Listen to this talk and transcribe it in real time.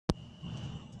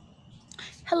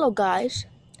Hello guys,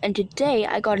 and today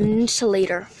I got an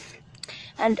insulator,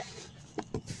 and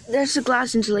there's a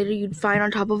glass insulator you'd find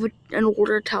on top of an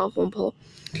older telephone pole.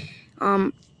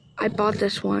 I bought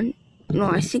this one. I don't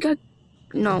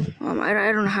know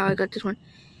how I got this one,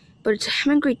 but it's a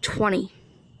hemingray 20,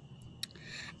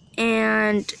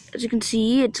 and as you can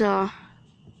see, it's a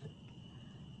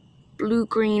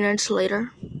blue-green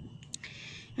insulator,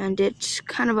 and it's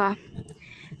kind of a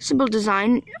simple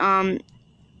design.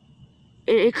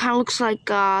 It kind of looks like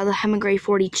the hemingray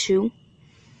 42,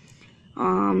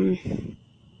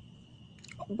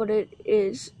 but it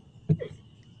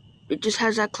just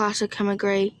has that classic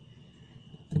hemingray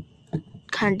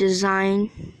kind of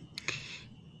design.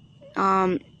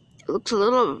 It looks a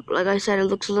little, like I said, it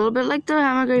looks a little bit like the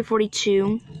hemingray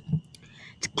 42.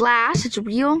 It's glass. It's a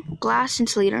real glass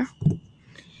insulator.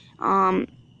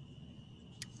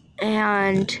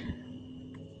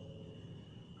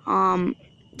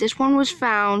 This one was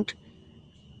found,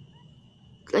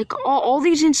 like all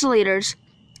these insulators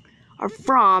are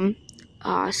from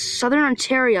Southern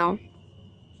Ontario.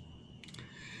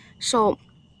 So,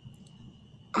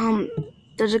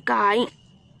 there's a guy,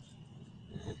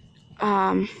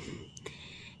 and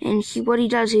what he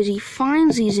does is he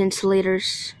finds these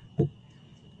insulators,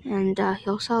 and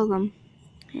he'll sell them,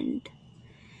 and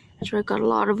that's where I got a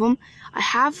lot of them. I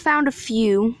have found a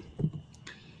few,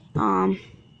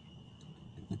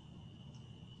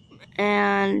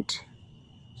 and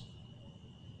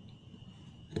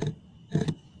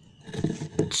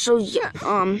so yeah,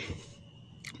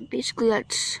 basically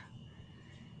that's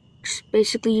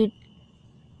basically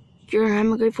your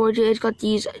hemingray 42. It's got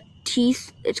these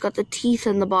teeth. It's got the teeth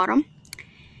in the bottom.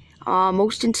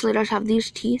 Most insulators have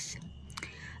these teeth.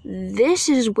 This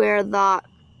is where the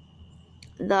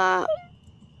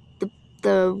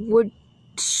wood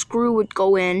screw would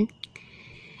go in,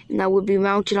 and that would be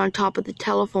mounted on top of the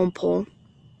telephone pole.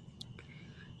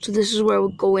 So this is where it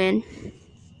would go in,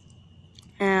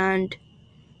 and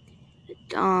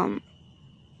I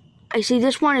say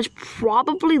this one is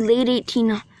probably maybe the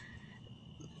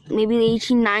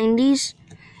 1890s,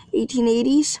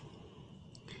 1880s,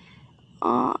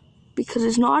 because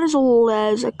it's not as old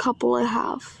as a couple I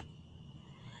have.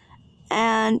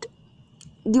 And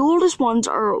the oldest ones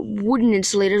are wooden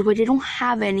insulators, but they don't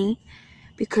have any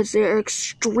because they're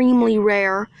extremely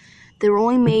rare. They're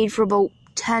only made for about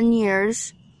 10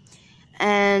 years,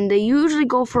 and they usually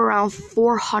go for around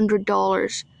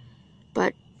 $400.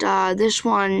 But this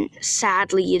one,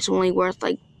 sadly, is only worth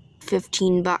like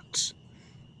 $15.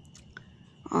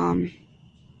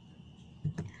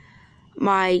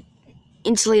 My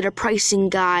insulator pricing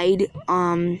guide,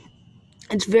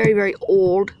 it's very, very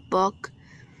old book.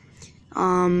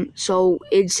 So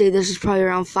it'd say this is probably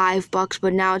around $5,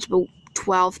 but now it's about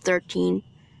 12, 13,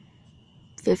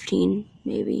 15,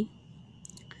 maybe.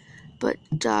 But,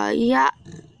 yeah,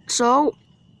 so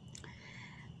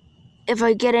if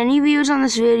I get any views on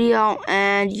this video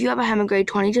and you have a hemingray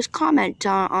 20, just comment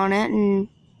on it, and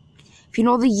if you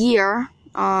know the year,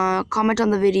 comment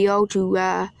on the video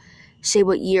to say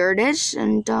what year it is,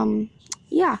 and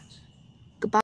yeah.